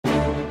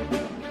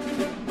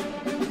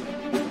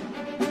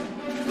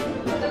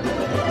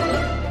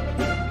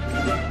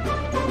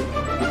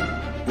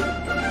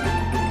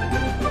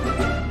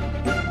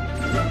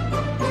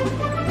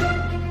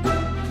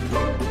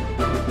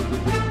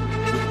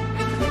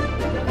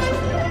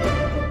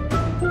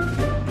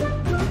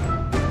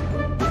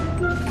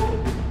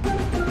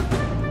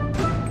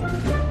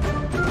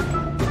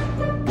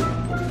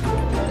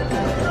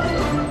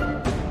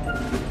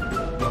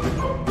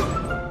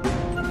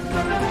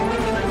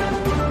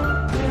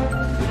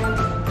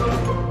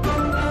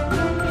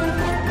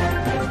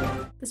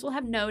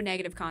have no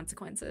negative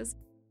consequences.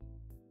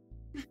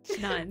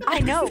 None. I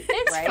know,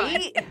 It's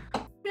right?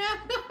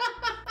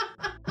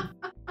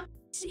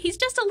 He's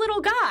just a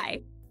little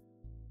guy.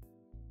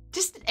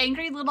 Just an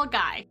angry little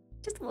guy.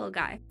 Just a little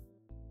guy.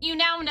 You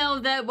now know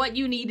that what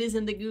you need is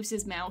in the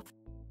goose's mouth.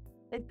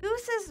 The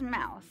goose's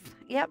mouth.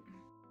 Yep.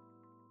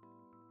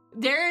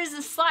 There is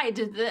a slide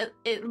that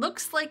it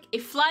looks like a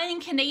flying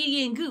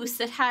Canadian goose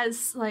that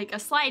has like a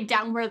slide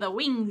down where the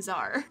wings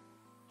are.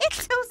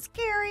 It's so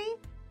scary.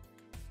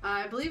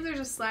 I believe there's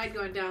a slide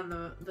going down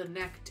the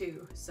neck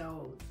too.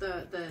 So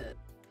the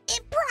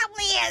It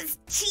probably has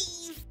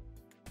teeth.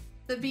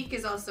 the beak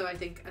is also, I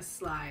think, a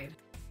slide.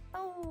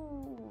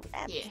 Oh,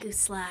 that's... Yeah. Goose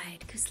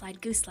slide, goose slide,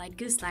 goose slide,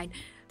 goose slide.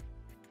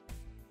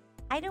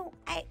 I don't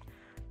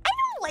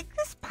like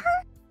this part.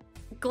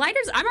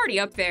 Gliders, I'm already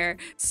up there,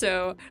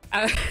 so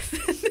you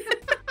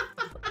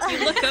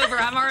look over,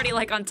 I'm already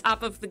like on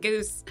top of the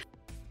goose.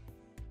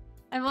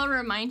 I will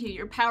remind you,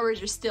 your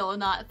powers are still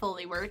not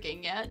fully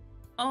working yet.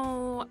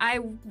 Oh, I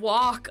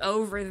walk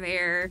over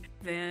there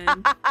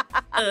then.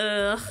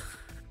 Ugh.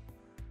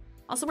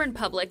 Also, we're in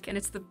public, and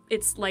it's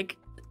like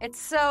It's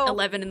so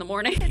 11 in the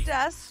morning.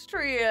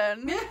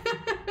 pedestrian.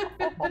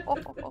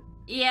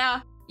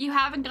 Yeah, you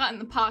haven't gotten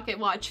the pocket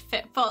watch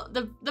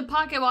the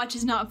pocket watch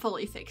is not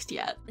fully fixed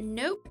yet.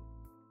 Nope.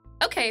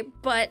 Okay,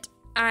 but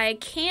I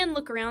can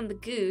look around the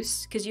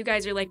goose, because you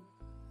guys are like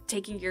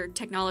taking your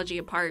technology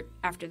apart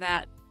after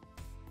that.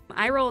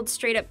 I rolled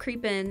straight up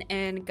creepin'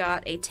 and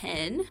got a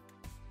 10.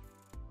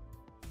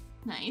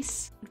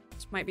 Nice.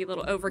 Which might be a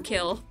little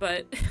overkill,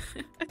 but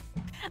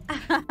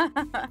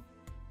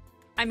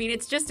I mean,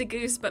 it's just a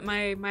goose, but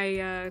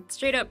my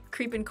straight up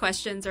creepin'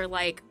 questions are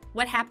like,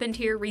 what happened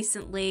here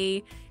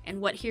recently, and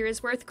what here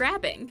is worth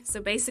grabbing?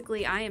 So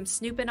basically, I am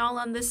snooping all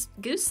on this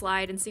goose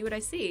slide and see what I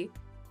see.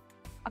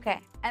 Okay,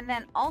 and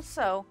then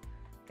also,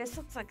 this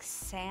looks like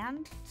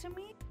sand to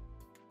me.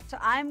 So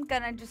I'm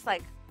gonna just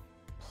like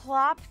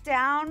plop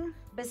down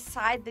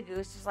beside the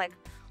goose, just like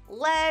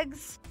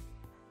legs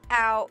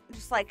out,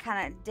 just like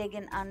kind of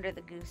digging under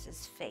the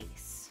goose's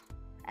face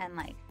and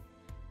like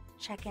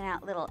checking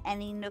out little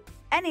any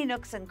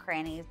nooks and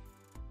crannies.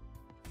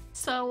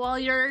 So while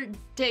you're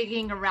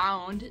digging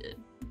around,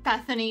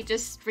 Bethany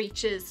just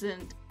reaches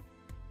and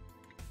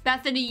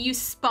Bethany, you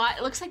spot,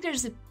 it looks like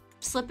there's a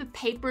slip of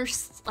paper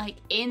like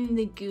in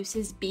the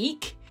goose's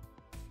beak,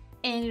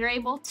 and you're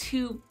able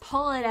to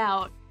pull it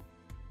out,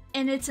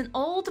 and it's an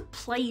old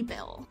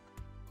playbill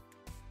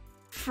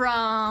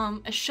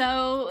from a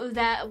show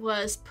that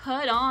was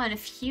put on a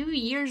few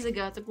years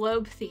ago at the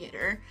Globe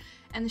Theater,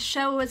 and the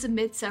show was A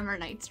Midsummer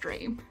Night's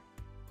Dream.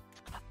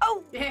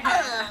 Oh, Yeah.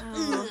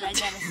 I got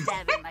a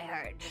stab in my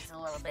heart just a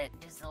little bit.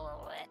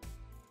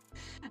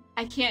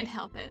 I can't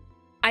help it.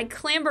 I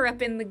clamber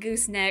up in the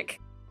goose neck.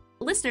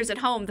 Listeners at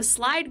home, the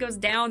slide goes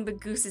down the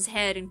goose's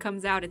head and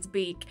comes out its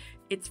beak.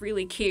 It's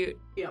really cute.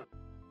 Yep.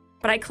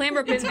 But I clamber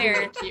up in It's there,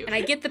 really cute. and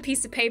I get the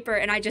piece of paper,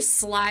 and I just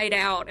slide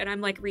out, and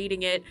I'm like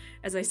reading it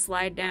as I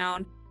slide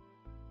down.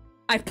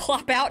 I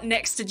plop out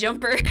next to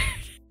Jumper.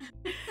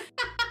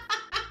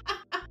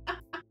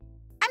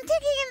 I'm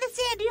digging in the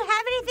sand. Do you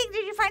have anything?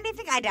 Did you find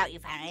anything? I doubt you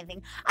found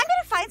anything. I'm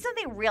gonna find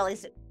something really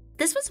soon.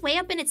 This was way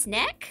up in its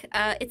neck.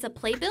 It's a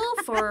playbill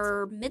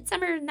for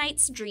Midsummer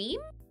Night's Dream.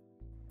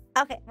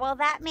 Okay, well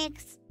that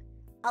makes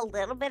a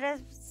little bit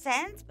of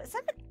sense, but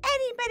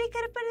anybody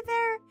could have put it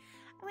there.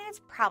 I mean,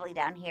 it's probably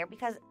down here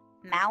because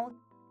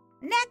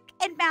neck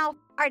and mouth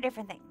are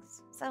different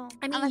things. So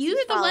I mean, unless you're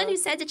the follow- one who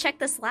said to check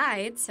the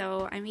slide,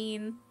 so I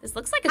mean, this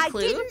looks like a I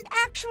clue. didn't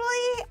actually.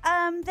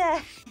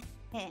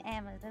 The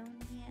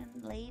Amazonian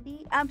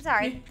lady. I'm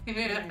sorry,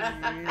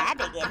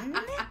 Madigan.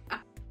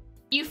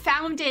 You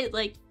found it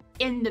like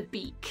in the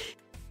beak.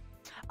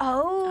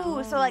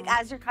 Oh, so like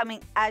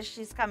Oh. as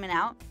she's coming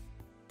out.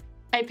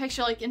 I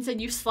picture like instead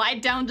you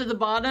slide down to the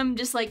bottom,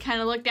 just like kind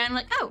of look down,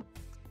 like, oh,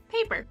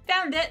 paper,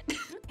 found it.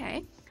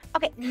 Okay.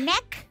 Okay,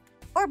 neck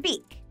or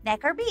beak?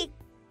 Neck or beak?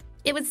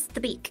 It was the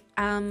beak.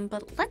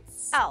 But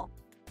let's... Oh,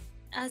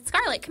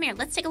 Scarlet, come here.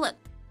 Let's take a look.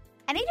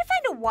 I need to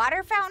find a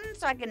water fountain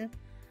so I can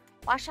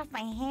wash off my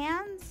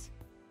hands.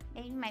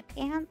 Maybe my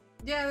pants.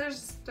 Yeah,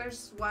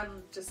 there's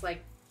one just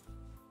like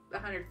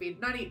 100 feet.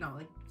 No,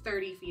 like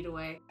 30 feet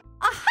away.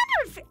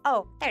 100 feet.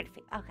 Oh, 30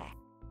 feet. Okay.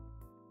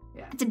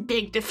 It's a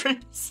big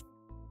difference.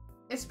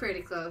 It's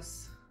pretty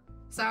close.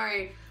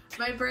 Sorry,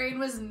 my brain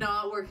was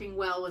not working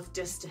well with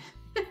distance.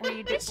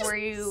 Were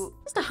you?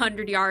 Just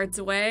 100 yards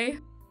away.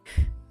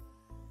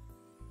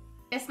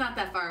 It's not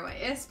that far away.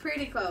 It's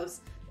pretty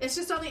close. It's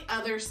just on the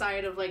other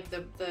side of like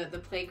the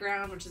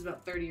playground, which is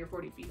about 30 or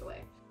 40 feet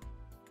away.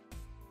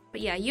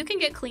 But yeah, you can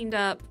get cleaned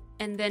up,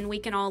 and then we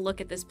can all look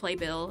at this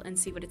playbill and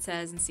see what it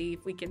says and see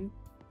if we can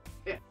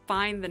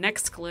find the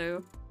next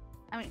clue.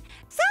 I mean,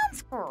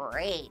 sounds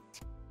great.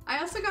 I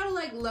also gotta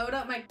like load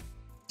up my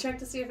check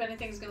to see if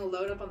anything's gonna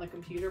load up on the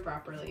computer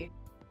properly.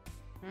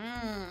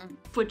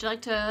 Would you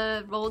like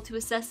to roll to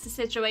assess the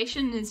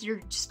situation as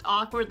you're just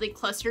awkwardly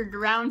clustered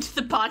around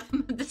the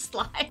bottom of the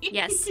slide?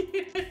 Yes.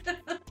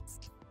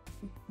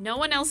 No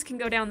one else can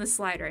go down the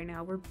slide right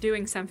now. We're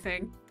doing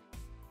something.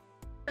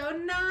 So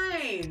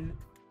 9.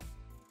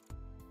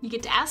 You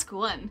get to ask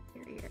one.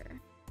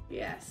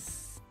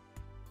 Yes.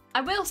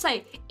 I will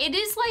say, it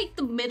is like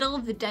the middle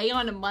of the day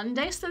on a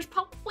Monday, so there's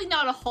probably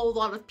not a whole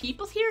lot of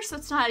people here, so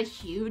it's not a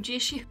huge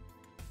issue.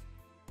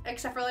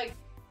 Except for like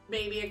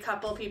maybe a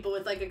couple people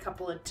with like a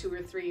couple of 2 or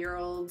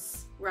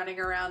 3-year-olds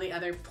running around the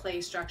other play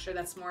structure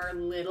that's more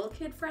little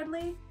kid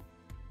friendly.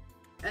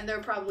 And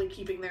they're probably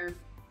keeping their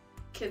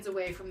kids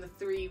away from the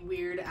 3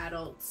 weird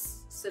adults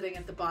sitting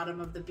at the bottom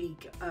of the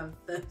beak of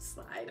the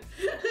slide.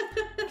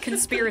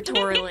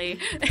 Conspiratorially.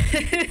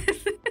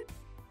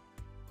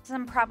 Since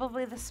I'm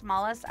probably the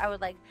smallest, I would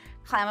like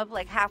climb up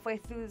like halfway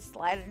through the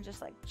slide and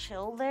just like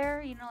chill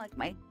there, you know, like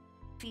my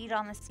feet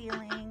on the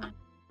ceiling.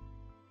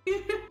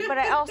 But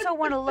I also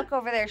want to look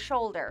over their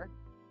shoulder.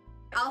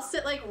 I'll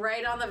sit like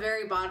right on the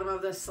very bottom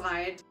of the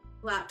slide,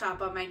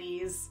 laptop on my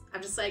knees.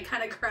 I'm just like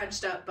kind of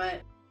crunched up,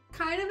 but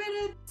kind of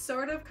in a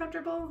sort of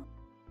comfortable.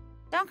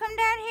 Don't come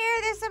down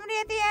here. There's somebody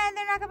at the end.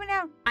 They're not coming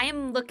down. I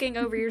am looking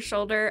over your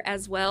shoulder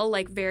as well,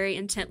 like very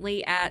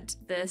intently at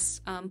this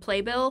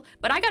playbill,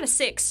 but I got a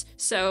 6,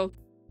 so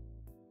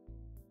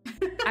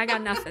I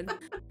got nothing.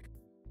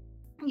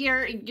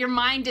 Your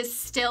mind is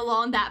still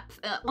on that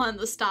on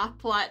the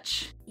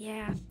stopwatch.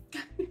 Yeah.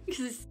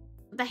 Because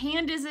the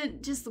hand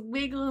isn't just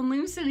wiggling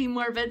loose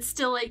anymore, but it's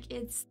still like,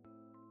 it's...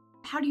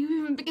 How do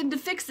you even begin to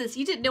fix this?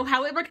 You didn't know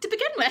how it worked to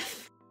begin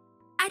with.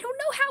 I don't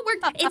know how it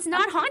worked. It's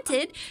not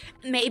haunted,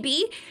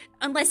 maybe,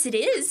 unless it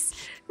is.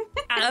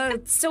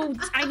 So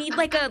I need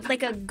like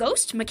a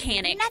ghost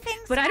mechanic.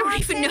 Nothing's but I don't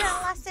haunted even know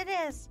unless it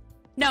is.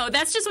 No,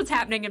 that's just what's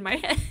happening in my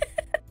head.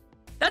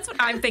 That's what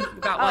I'm thinking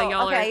about while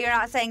y'all are. Okay, you're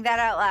not saying that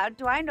out loud.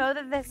 Do I know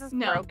that this is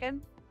No.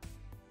 broken?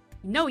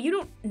 No, you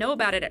don't know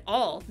about it at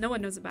all. No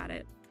one knows about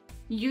it.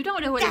 You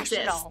don't know it Dash it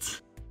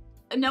exists.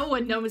 No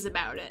one knows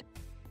about it.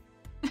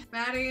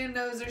 Madigan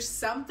knows there's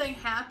something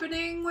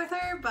happening with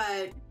her,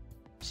 but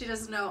she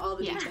doesn't know all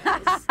the Yeah.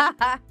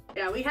 details.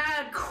 Yeah, we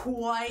had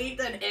quite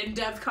an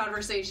in-depth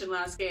conversation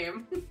last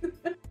game.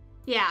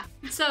 Yeah.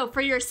 So,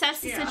 for your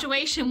assess the Yeah.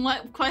 situation,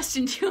 what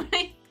question do you want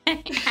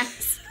to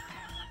ask?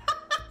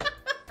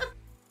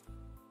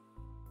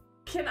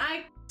 Can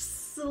I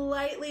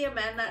slightly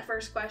amend that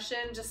first question?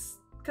 Just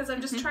because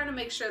I'm just trying to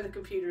make sure the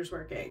computer's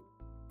working.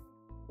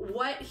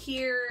 What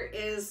here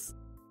is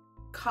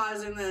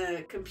causing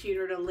the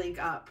computer to link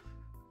up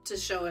to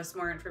show us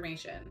more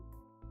information?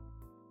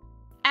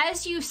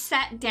 As you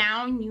sat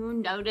down, you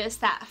notice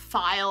that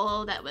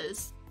file that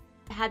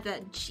had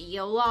the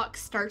geolock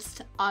starts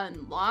to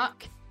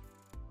unlock.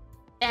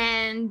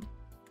 And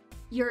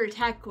your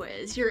tech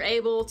whiz, you're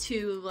able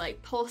to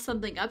like pull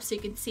something up so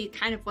you can see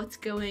kind of what's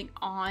going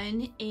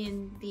on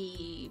in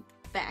the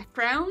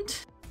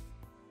background.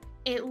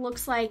 It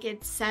looks like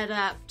it's set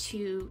up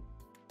to...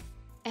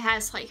 It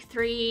has like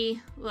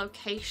 3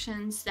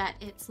 locations that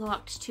it's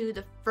locked to.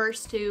 The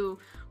first 2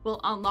 will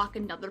unlock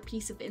another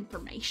piece of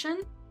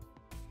information.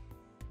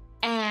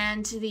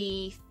 And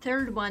the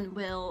third one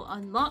will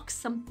unlock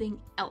something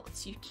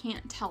else. You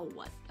can't tell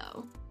what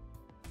though.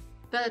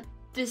 But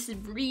this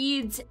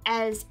reads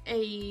as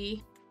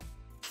a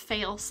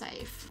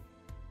failsafe.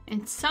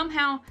 And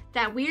somehow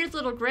that weird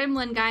little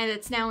gremlin guy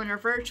that's now in our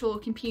virtual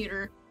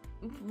computer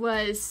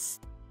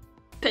was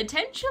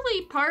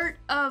potentially part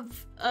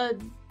of a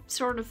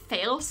sort of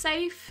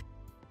failsafe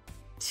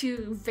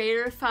to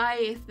verify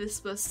if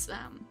this was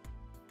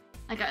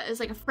it's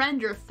like a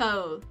friend or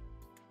foe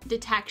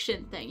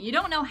detection thing. You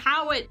don't know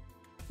how it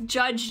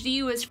judged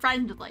you as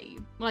friendly,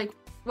 like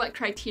what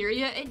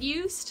criteria it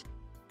used,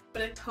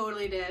 But it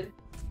totally did.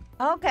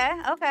 Okay.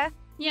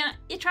 Yeah,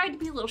 it tried to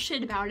be a little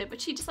shit about it, but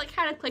she just like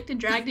kind of clicked and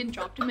dragged and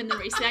dropped him in the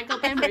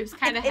recycle bin where he was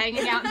kind of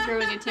hanging out and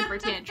throwing a temper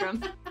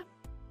tantrum.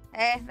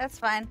 Hey, that's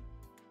fine.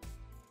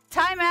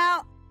 Time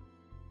out.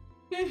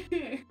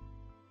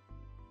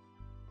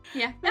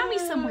 Yeah, now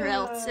he's somewhere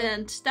else,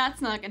 and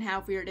that's not gonna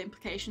have weird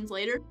implications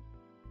later.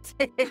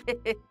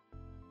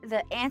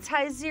 The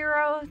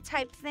anti-zero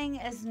type thing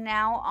is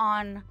now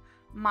on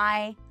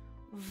my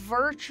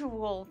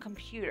virtual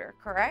computer,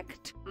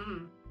 correct?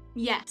 Mm.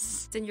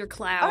 Yes. It's in your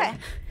cloud. Okay.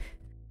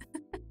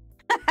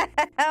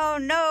 Oh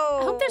no!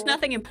 I hope there's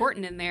nothing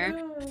important in there.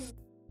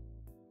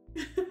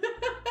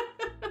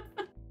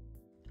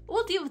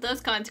 We'll deal with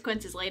those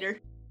consequences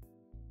later.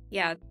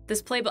 Yeah,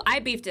 this playbill, I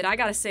beefed it. I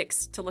got a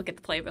 6 to look at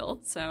the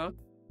playbill, so.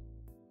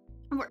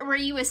 Were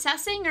you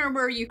assessing or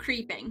were you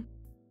creeping?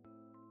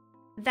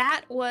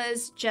 That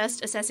was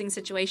just assessing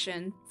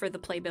situation for the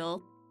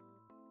playbill.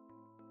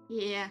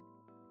 Yeah.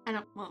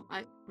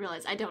 I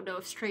realize I don't know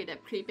if straight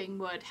up creeping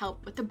would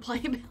help with the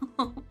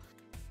playbill.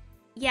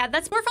 Yeah,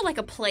 that's more for like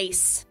a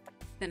place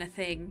than a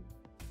thing.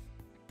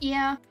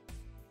 Yeah.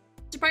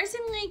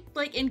 Surprisingly,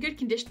 like, in good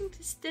condition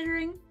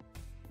considering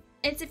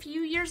it's a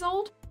few years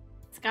old.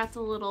 It's got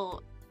a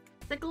little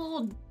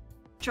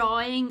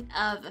drawing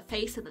of a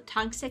face with a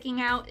tongue sticking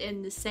out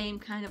in the same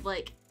kind of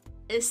like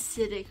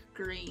acidic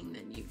green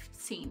that you've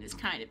seen as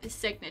kind of his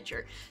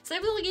signature. So I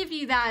will give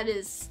you that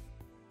as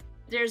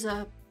there's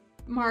a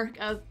mark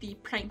of the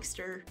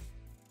Prankster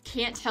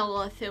can't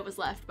tell if it was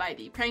left by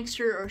the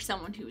prankster or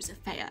someone who's a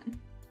fan.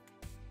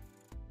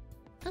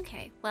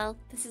 Okay, well,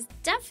 this is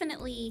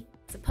definitely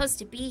supposed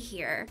to be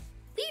here.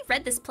 We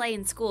read this play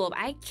in school, but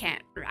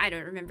I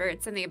don't remember.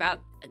 It's something about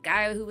a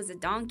guy who was a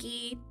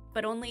donkey,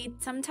 but only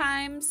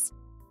sometimes.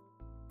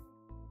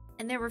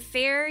 And there were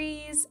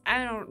fairies.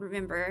 I don't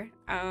remember.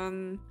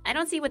 I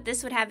don't see what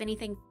this would have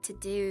anything to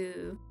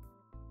do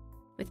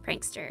with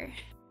Prankster.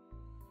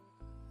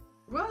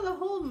 Well, the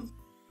whole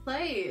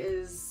play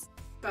is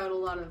about a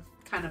lot of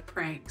kind of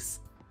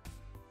pranks.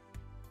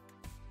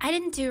 I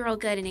didn't do real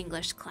good in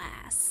English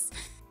class.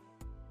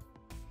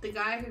 The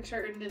guy who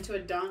turned into a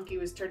donkey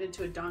was turned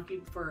into a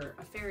donkey for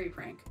a fairy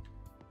prank.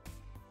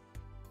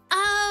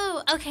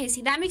 Oh, okay.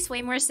 See, that makes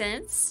way more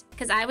sense.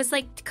 Because I was,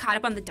 like, caught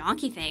up on the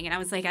donkey thing, and I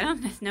was like, I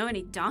don't know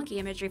any donkey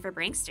imagery for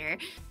Prankster.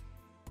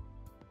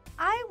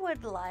 I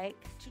would like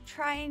to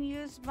try and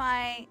use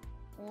my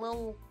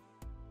little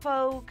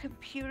faux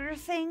computer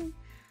thing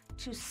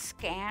to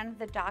scan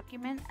the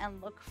document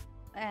and look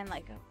and,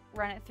 like,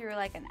 run it through,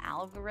 like, an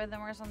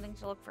algorithm or something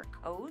to look for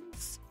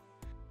codes.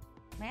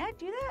 May I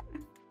do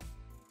that?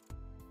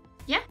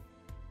 Yeah.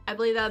 I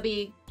believe that'll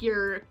be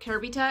your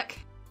Kirby tech.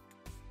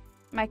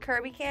 My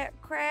Kirby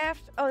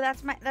craft? Oh,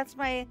 that's my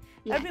Yeah,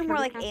 that'd be more Kirby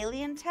like craft.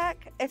 alien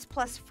tech. It's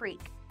plus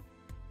freak.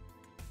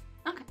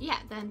 Okay, yeah,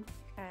 then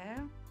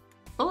Okay.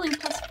 bowling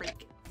plus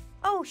freak.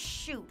 Oh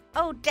shoot.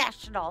 Oh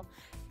dash it all.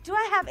 Do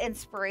I have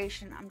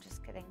inspiration? I'm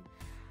just kidding.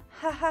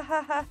 Ha ha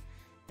ha ha.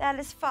 That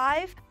is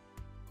 5. I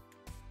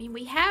mean,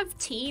 we have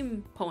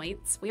team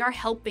points. We are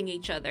helping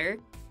each other.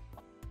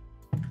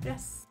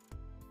 Yes.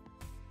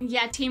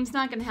 Yeah, team's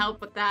not gonna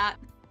help with that.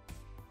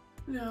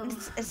 No.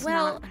 It's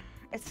Well- not.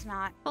 It's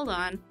not. Hold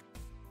on.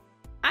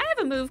 I have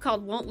a move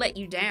called Won't Let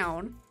You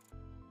Down.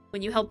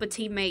 When you help a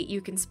teammate,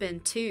 you can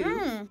spend 2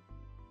 Mm.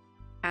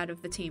 out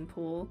of the team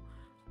pool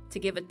to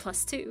give it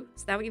 +2.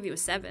 So that would give you a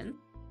 7.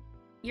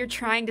 You're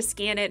trying to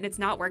scan it and it's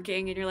not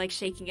working and you're like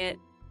shaking it.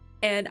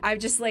 And I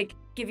just like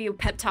give you a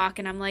pep talk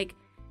and I'm like,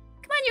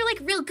 come on, you're like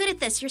real good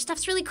at this. Your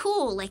stuff's really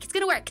cool. Like it's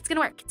gonna work. It's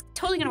gonna work. It's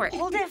totally gonna work.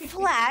 Hold it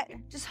flat.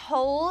 Just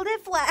hold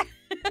it flat.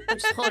 I'll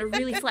just hold it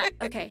really flat.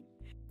 Okay.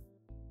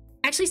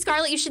 Actually,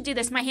 Scarlet, you should do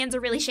this. My hands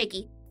are really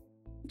shaky.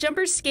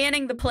 Jumper's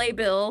scanning the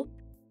playbill.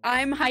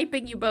 I'm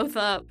hyping you both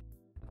up.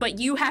 But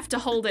you have to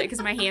hold it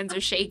because my hands are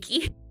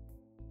shaky.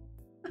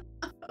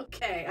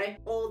 Okay, I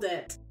hold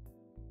it.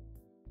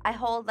 I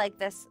hold like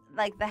this,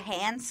 like the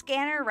hand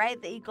scanner,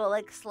 right? That you go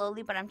like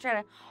slowly, but I'm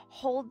trying to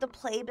hold the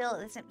playbill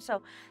at the same.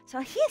 So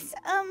yes,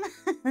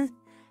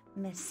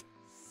 Miss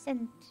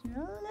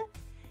Sentinel,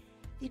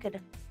 you could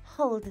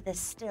hold this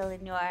still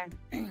in your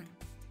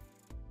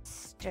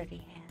sturdy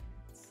hands.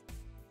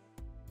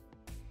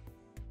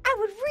 I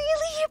would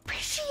really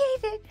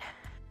appreciate it.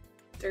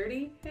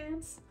 Dirty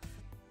hands?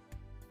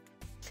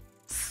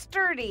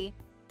 Sturdy.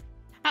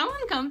 How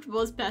uncomfortable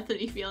is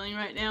Bethany feeling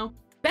right now?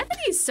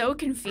 Bethany's so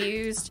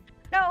confused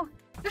No,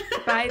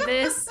 by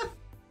this.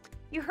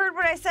 you heard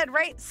what I said,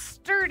 right?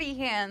 Sturdy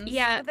hands.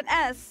 Yeah. With an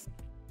S.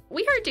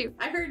 We heard you.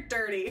 I heard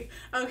dirty.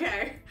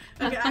 Okay.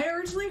 I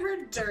originally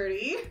heard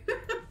dirty.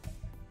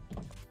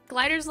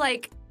 Glider's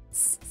like,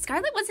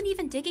 Scarlet wasn't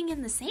even digging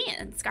in the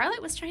sand. Scarlet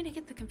was trying to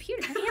get the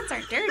computer. Her hands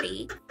aren't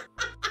dirty.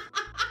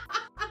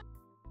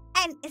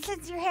 And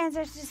since your hands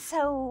are just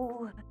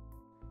so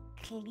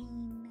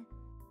clean,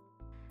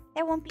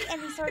 there won't be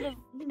any sort of,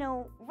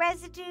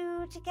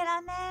 residue to get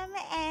on them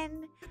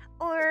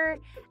or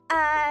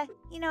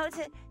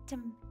to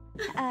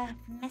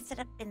mess it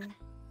up in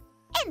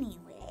any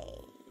way.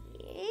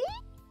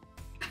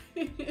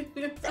 So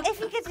if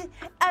you could just,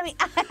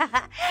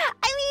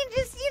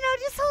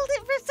 just hold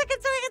it for a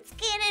second so I can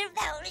scan it.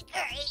 That would be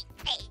great.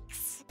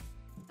 Thanks.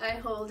 I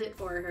hold it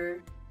for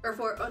her. Or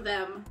for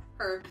them.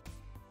 Her.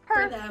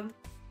 Her, For them.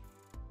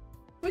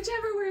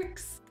 Whichever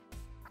works.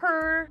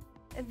 her,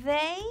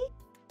 they,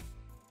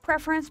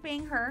 preference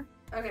being her,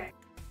 Okay.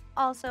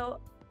 also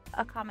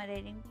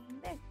accommodating being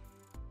they.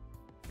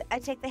 I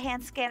take the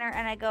hand scanner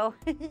and I go,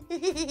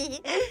 and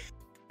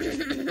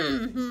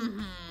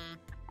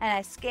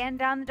I scan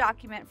down the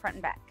document front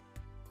and back.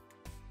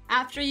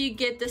 After you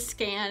get the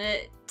scan,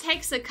 it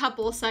takes a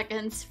couple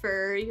seconds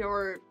for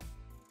your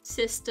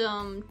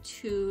system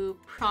to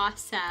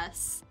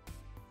process.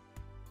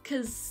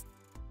 Because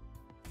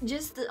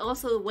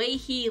also the way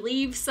he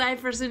leaves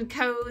ciphers and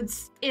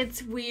codes,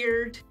 it's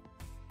weird.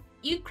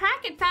 You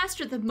crack it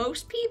faster than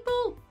most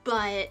people,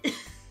 but it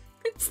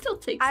still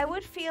takes... I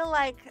would feel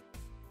like,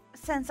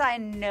 since I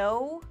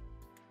know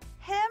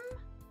him,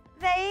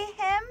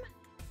 him,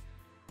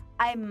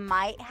 I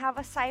might have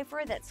a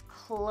cipher that's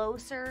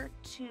closer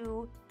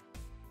to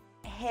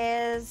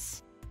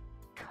his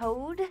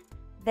code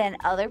than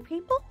other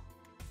people.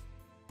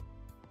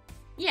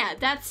 Yeah,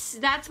 that's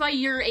why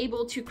you're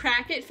able to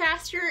crack it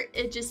faster.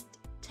 It just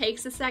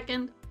takes a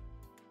second.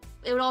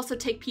 It would also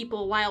take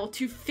people a while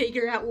to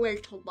figure out where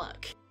to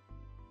look.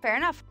 Fair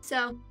enough.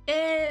 So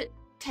it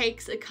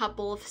takes a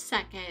couple of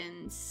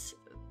seconds,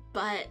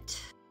 but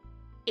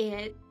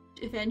it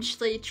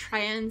eventually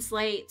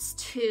translates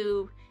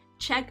to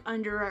check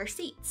under our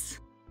seats.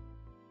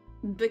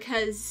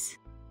 because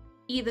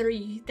either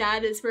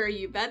that is where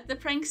you met the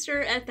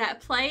prankster at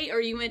that play, or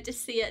you went to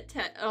see it,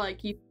 or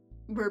like you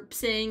were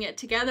seeing it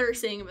together, or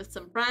seeing it with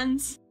some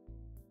friends.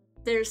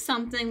 There's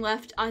something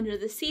left under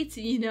the seats,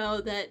 and you know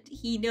that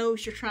he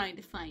knows you're trying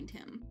to find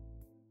him.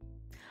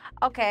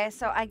 Okay,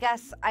 so I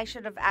guess I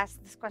should have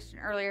asked this question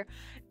earlier.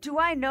 Do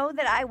I know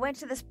that I went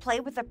to this play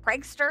with a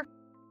prankster?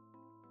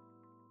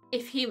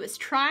 If he was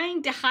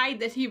trying to hide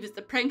that he was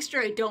the prankster,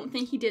 I don't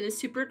think he did a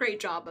super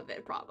great job of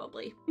it,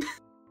 probably.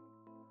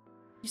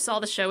 You saw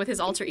the show with his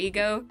alter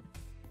ego?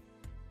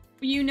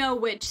 You know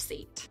which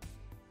seat.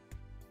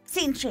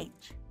 Scene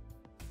change.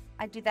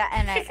 I do that,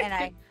 and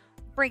I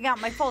bring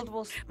out my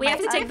foldable. We have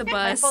to take the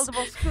bus. My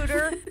foldable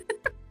scooter.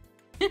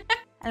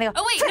 And I go,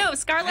 Oh wait, no,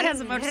 Scarlett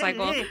has a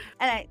motorcycle.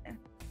 And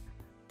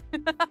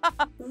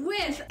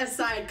With a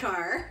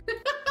sidecar.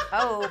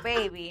 oh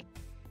baby,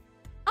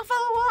 I'll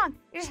follow along.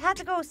 You just have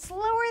to go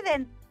slower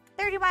than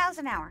 30 miles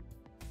an hour.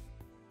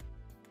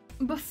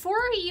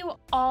 Before you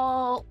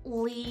all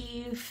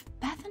leave,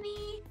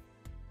 Bethany,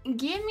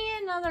 give me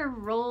another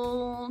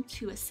roll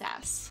to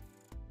assess.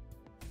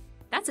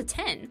 That's a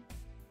 10.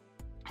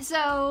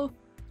 So,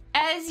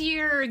 as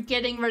you're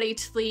getting ready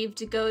to leave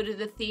to go to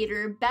the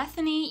theater,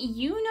 Bethany,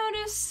 you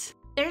notice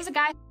there's a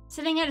guy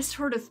sitting at a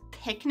sort of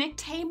picnic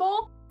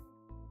table.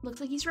 Looks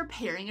like he's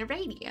repairing a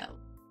radio.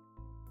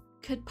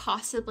 Could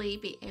possibly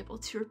be able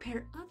to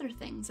repair other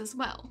things as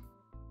well.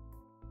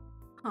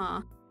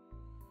 Huh.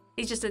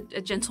 He's just a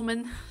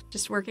gentleman,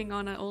 just working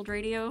on an old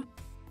radio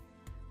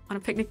on a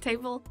picnic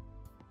table.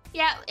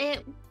 Yeah,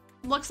 it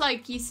looks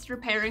like he's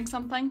repairing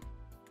something.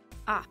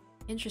 Ah,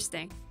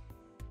 interesting.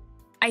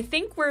 I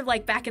think we're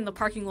like back in the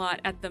parking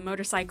lot at the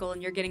motorcycle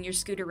and you're getting your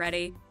scooter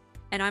ready.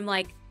 And I'm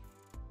like,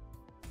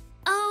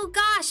 oh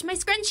gosh, my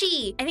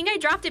scrunchie! I think I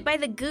dropped it by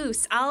the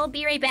Goose. I'll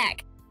be right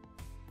back.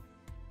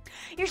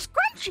 Your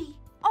scrunchie!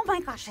 Oh my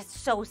gosh, that's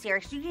so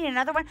serious. You need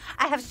another one?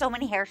 I have so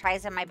many hair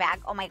ties in my bag.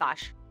 Oh my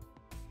gosh.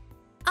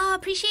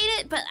 Appreciate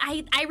it, but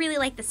I really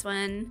like this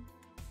one.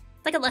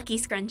 It's like a lucky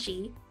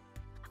scrunchie.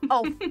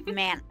 Oh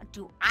man,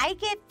 do I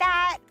get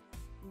that?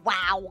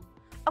 Wow.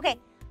 Okay,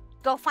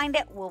 go find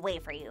it. We'll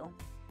wait for you.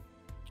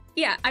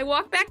 Yeah, I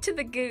walk back to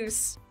the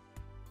Goose,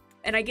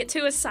 and I get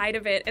to a side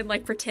of it and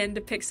like pretend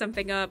to pick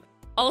something up.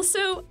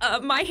 Also,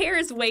 my hair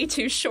is way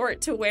too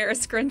short to wear a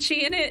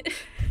scrunchie in it.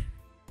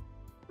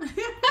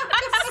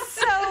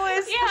 So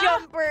is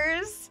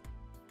Jumpers.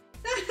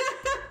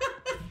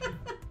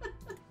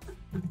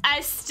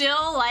 I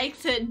still like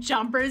the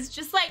Jumpers,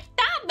 just like,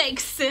 that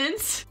makes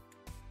sense.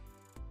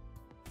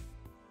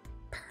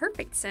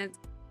 Perfect sense.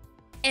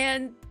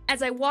 And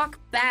as I walk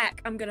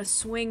back, I'm gonna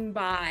swing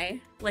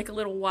by, like a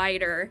little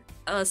wider,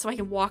 so I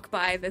can walk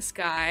by this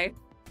guy.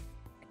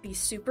 Be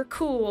super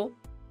cool,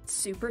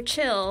 super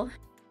chill.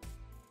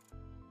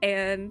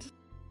 And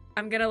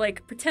I'm gonna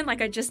like pretend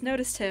like I just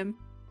noticed him.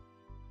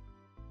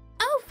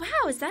 Oh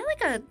wow, is that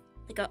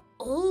like a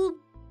old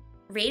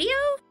radio?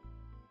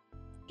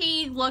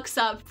 He looks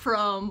up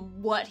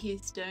from what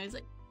he's doing. He's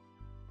like,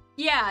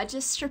 yeah,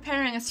 just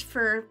repairing us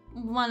for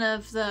one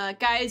of the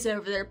guys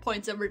over there.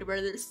 Points over to where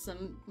there's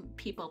some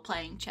people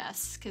playing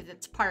chess, because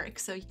it's park,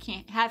 so you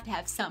can't have to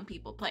have some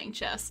people playing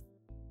chess.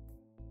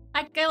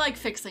 I like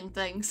fixing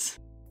things.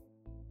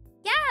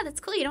 Yeah, that's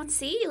cool. You don't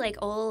see like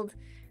old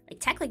like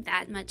tech like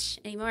that much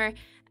anymore.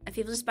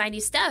 People just buy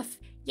new stuff.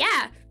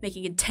 Yeah,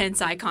 making intense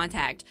eye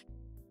contact.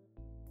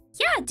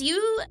 Yeah, do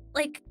you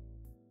like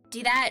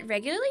do that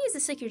regularly? Is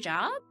this like your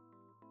job?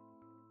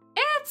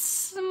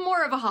 It's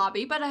more of a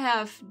hobby, but I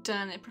have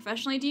done it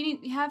professionally. Do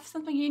you have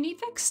something you need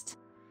fixed?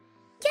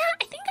 Yeah,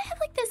 I think I have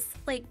like this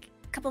like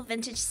couple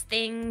vintage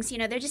things. You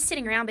know, they're just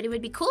sitting around, but it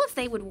would be cool if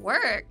they would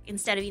work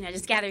instead of, you know,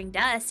 just gathering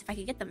dust. If I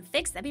could get them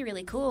fixed, that'd be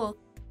really cool.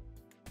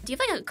 Do you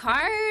have like a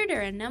card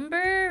or a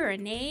number or a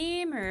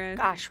name or?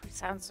 Gosh, we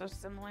sound so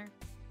similar.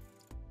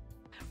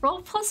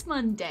 Roll plus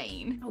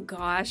mundane. Oh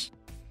gosh.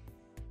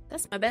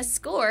 That's my best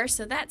score,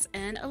 so that's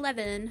an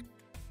 11.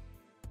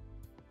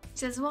 He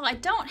says, well, I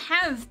don't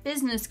have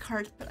business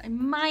cards, but I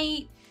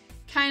might.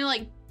 Kind of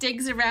like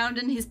digs around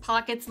in his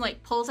pockets and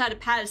like pulls out a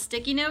pad of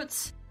sticky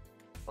notes.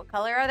 What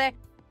color are they?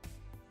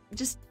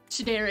 Just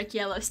generic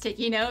yellow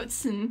sticky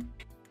notes. And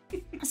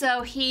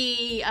so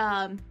he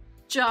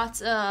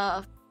jots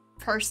a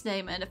first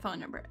name and a phone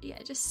number.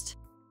 Yeah, just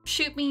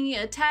shoot me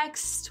a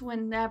text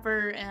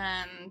whenever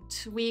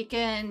and we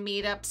can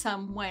meet up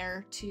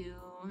somewhere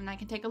and I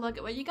can take a look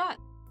at what you got.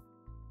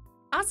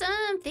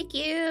 Awesome, thank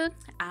you.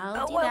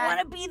 I'll do I that. want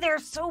to be there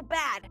so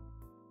bad.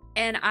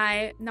 And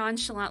I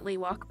nonchalantly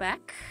walk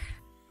back.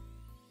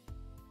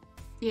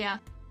 Yeah.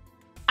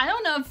 I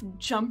don't know if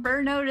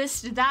Jumper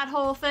noticed that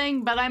whole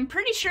thing, but I'm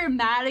pretty sure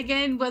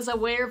Madigan was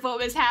aware of what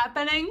was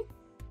happening.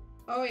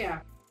 Oh, yeah.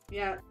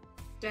 Yeah.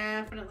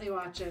 Definitely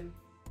watching.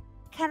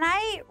 Can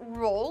I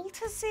roll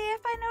to see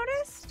if I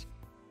noticed?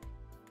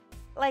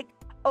 Like,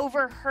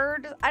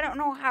 overheard? I don't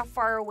know how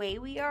far away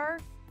we are.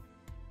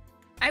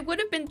 I would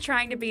have been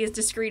trying to be as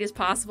discreet as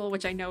possible,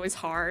 which I know is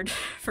hard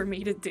for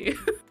me to do.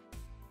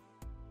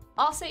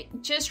 I'll say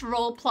just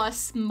roll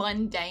plus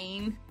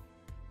mundane.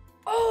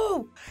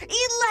 Oh,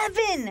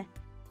 11!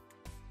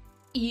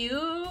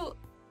 You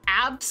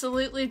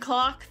absolutely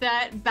clock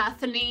that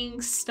Bethany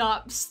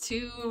stops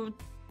to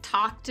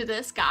talk to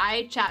this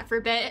guy, chat for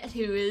a bit,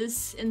 who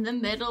is in the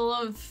middle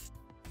of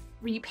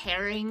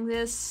repairing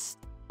this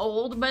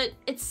old, but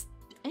it's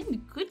in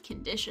good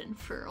condition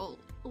for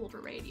older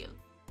radio.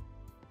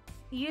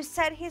 You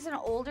said he's an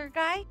older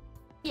guy?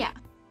 Yeah.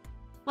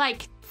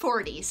 Like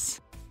 40s.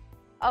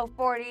 Oh,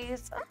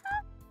 40s.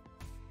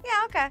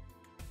 Yeah, okay.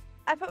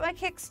 I put my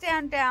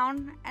kickstand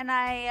down and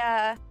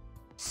I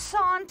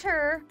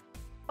saunter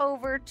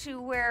over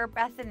to where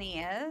Bethany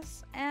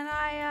is and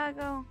I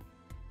go,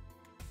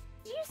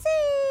 "Did you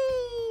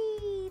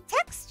say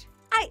text?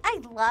 I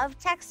love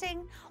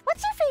texting.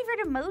 What's your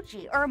favorite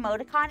emoji or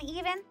emoticon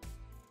even?"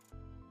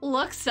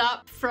 Looks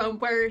up from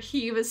where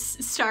he was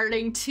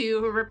starting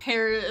to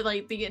repair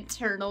like the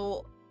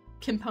internal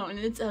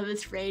components of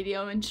his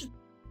radio and just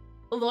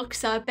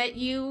looks up at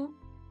you,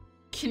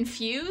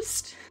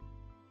 confused.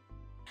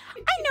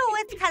 I know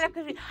it's kind of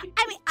confusing.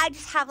 I mean, I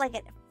just have like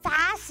a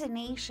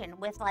fascination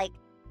with like,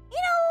 you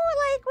know,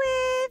 like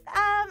with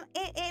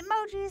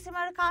emojis,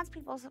 emoticons,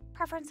 people's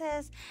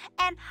preferences,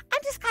 and I'm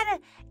just kind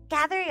of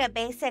gathering a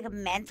basic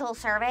mental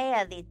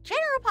survey of the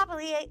general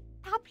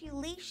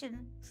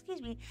population,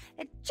 the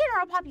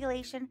general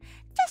population,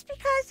 just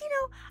because, you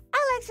know,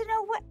 I like to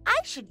know what I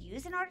should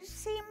use in order to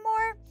seem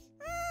more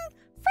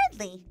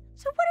friendly.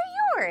 So what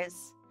are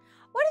yours?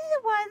 What are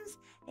the ones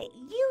that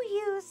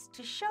you use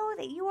to show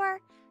that you are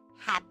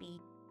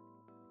happy?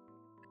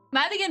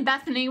 Madigan,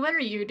 Bethany, what are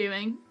you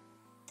doing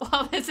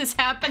while this is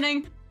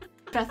happening?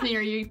 Bethany,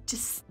 are you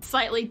just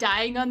slightly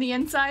dying on the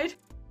inside?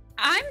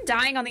 I'm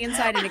dying on the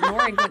inside and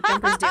ignoring what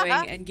Jumper's doing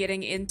and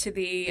getting into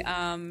the,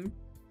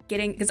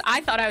 because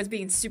I thought I was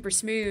being super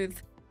smooth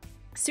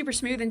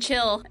and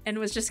chill and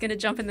was just gonna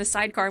jump in the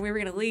sidecar and we were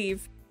gonna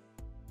leave.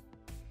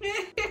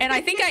 And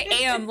I think I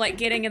am, like,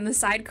 getting in the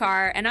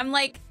sidecar and I'm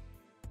like,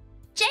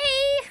 Jay!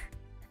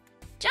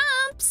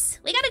 Jumps!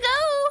 We gotta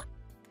go!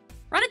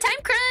 We're on a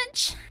time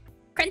crunch!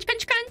 Crunch,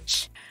 crunch,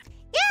 crunch!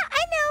 Yeah,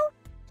 I know.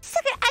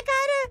 Second, I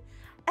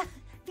gotta...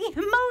 the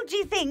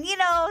emoji thing, you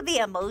know, the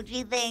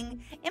emoji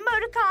thing.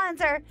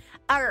 Emoticons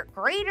are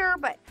greater,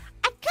 but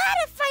I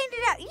gotta find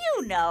it out,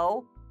 you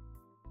know.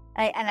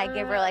 I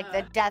give her, like,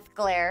 the death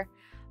glare,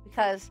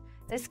 because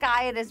this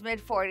guy in his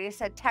mid-40s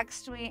said,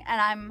 text me,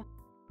 and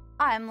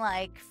I'm,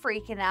 like,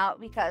 freaking out,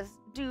 because,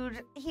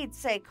 dude, he'd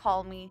say,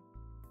 call me.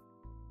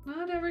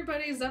 Not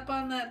everybody's up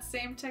on that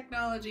same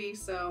technology,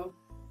 so...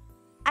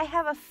 I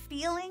have a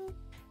feeling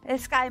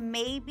this guy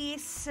may be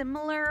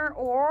similar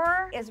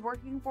or is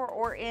working for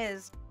or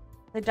is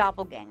the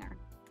doppelganger.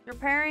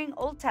 Repairing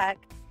old tech.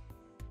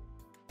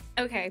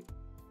 Okay.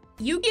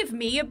 You give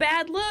me a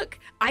bad look,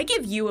 I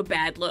give you a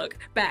bad look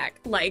back.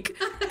 Like,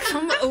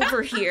 come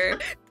over here.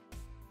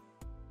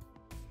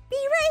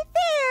 Be right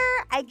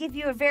there. I give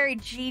you a very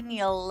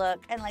genial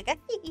look and like a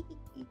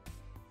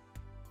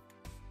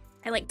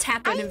I like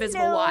tap an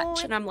invisible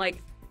watch and I'm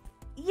like,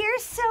 you're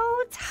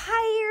so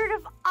tired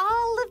of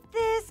all of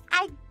this.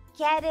 I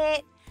get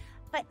it.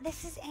 But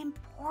this is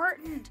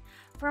important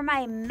for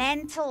my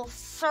mental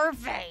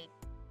survey.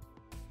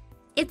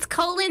 it's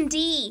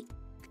 :D.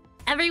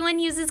 Everyone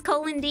uses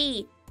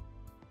 :D.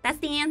 That's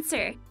the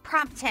answer.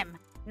 Prompt him.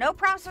 No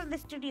prompts from the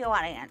studio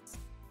audience.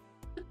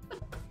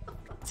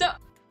 So,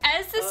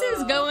 as this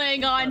is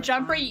going on,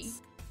 Jumper,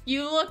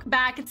 you look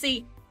back and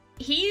see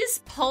he's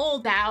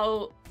pulled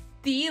out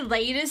the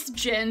latest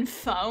gen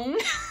phone.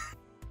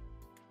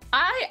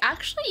 I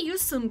actually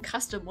used some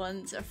custom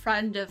ones a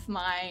friend of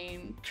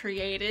mine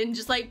created, and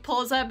just like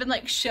pulls up and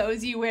like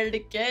shows you where to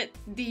get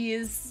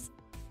these.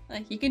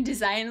 Like you can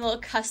design little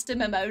custom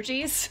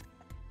emojis.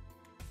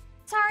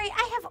 Sorry,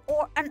 I have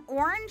an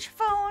orange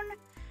phone,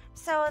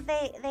 so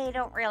they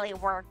don't really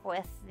work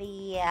with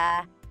the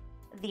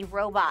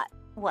robot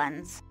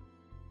ones.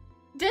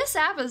 This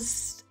app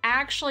is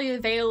actually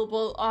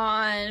available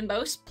on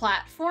most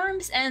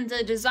platforms, and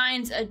the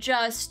designs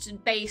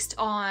adjust based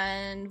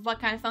on what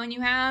kind of phone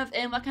you have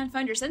and what kind of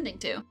phone you're sending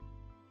to.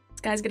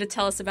 This guy's gonna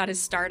tell us about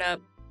his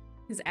startup,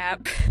 his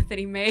app that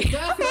he made.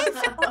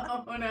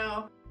 Oh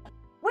no.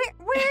 Where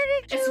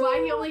did you... It's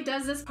why he only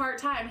does this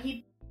part-time.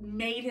 He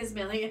made his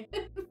millions.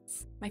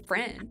 My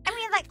friend. I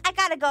mean, like, I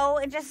gotta go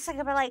in just a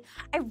second, but, like,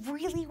 I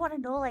really want to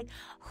know, like,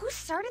 who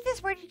started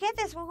this? Where did you get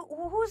this?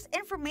 Whose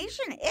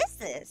information is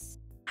this?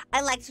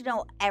 I like to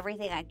know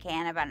everything I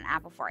can about an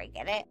app before I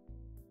get it.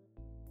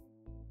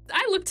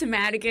 I look to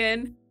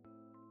Madigan,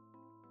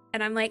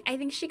 and I'm like, I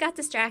think she got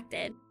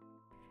distracted.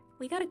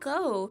 We gotta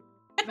go.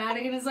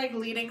 Madigan is, like,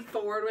 leaning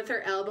forward with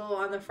her elbow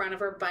on the front of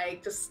her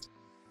bike, just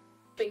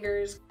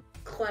fingers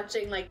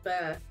clutching, like,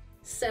 the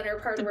center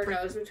part of her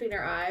nose between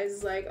her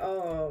eyes, like,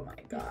 oh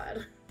my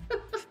god.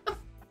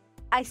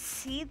 I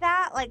see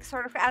that, like,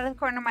 sort of out of the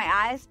corner of my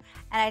eyes,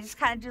 and I just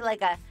kind of do,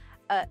 like,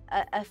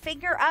 a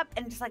finger up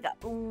and just, like,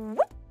 a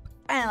whoop,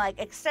 and, like,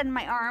 extend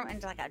my arm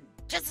and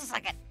just a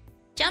second.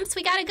 Jumps,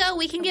 we gotta go.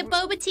 We can get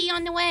boba tea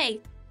on the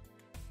way.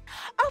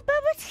 Oh,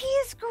 boba tea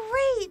is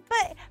great,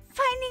 but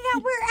finding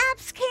out where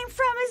apps came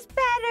from is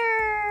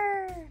better.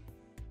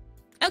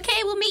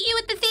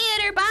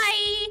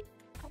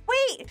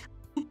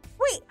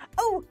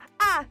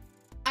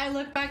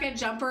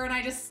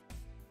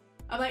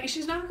 like,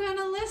 she's not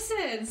gonna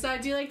listen. So I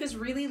do like this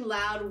really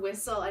loud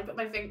whistle. I put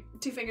my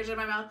two fingers in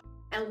my mouth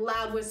and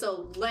loud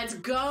whistle, let's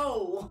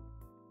go.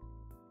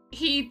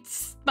 He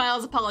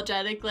smiles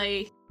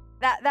apologetically.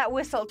 That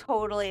whistle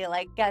totally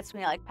like gets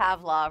me like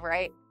Pavlov,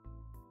 right?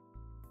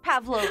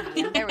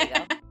 Pavlovian. There we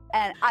go.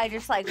 And I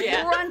just like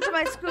run to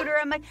my scooter.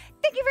 I'm like,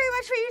 thank you very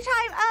much for your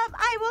time.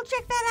 I will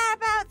check that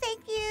app out.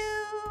 Thank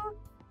you.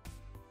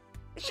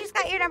 She's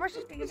got your number.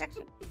 She's going to text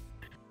you.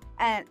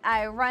 And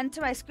I run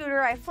to my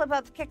scooter. I flip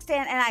out the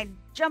kickstand and I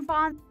jump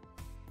on.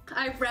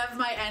 I rev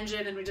my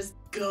engine and we just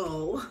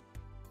go.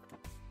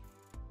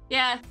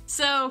 Yeah,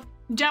 so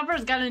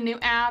Jumper's got a new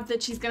app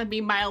that she's gonna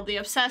be mildly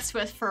obsessed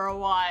with for a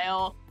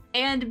while.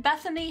 And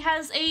Bethany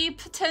has a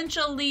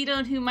potential lead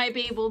on who might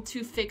be able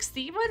to fix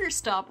the inverter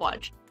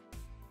stopwatch.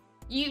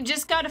 You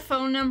just got a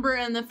phone number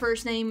and the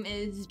first name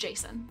is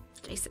Jason.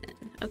 Jason,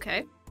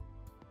 okay.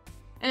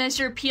 And as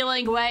you're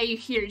peeling away, you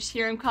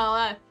hear him call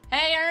out,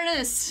 "Hey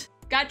Ernest,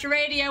 got your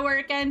radio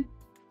working?"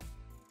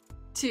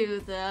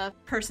 To the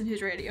person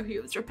whose radio he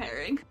was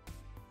repairing.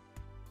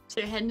 So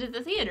you're heading to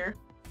the theater.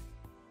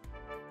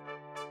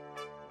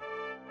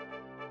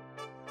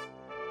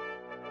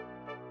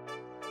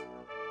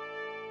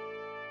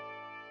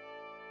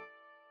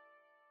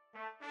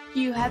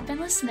 You have been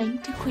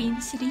listening to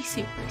Queen City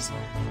Supers,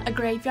 a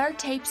graveyard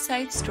tape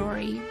side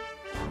story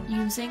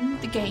using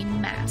the game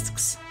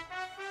Masks.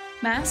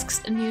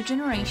 Masks: A New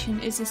Generation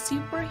is a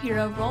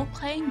superhero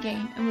role-playing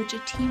game in which a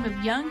team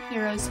of young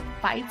heroes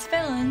fights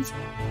villains,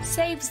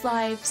 saves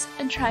lives,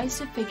 and tries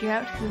to figure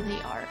out who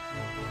they are.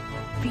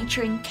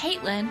 Featuring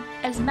Caitlin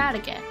as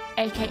Madigan,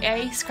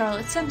 aka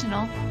Scarlet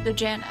Sentinel, the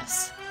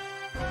Janus.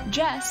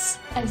 Jess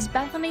as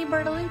Bethany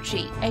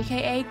Bertolucci,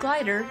 aka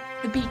Glider,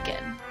 the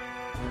Beacon.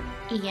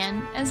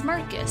 Ian as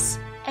Marcus,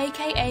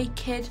 aka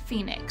Kid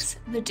Phoenix,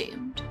 the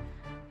Doomed.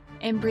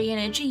 And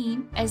Brianna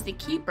Jean as the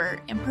Keeper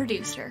and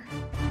Producer.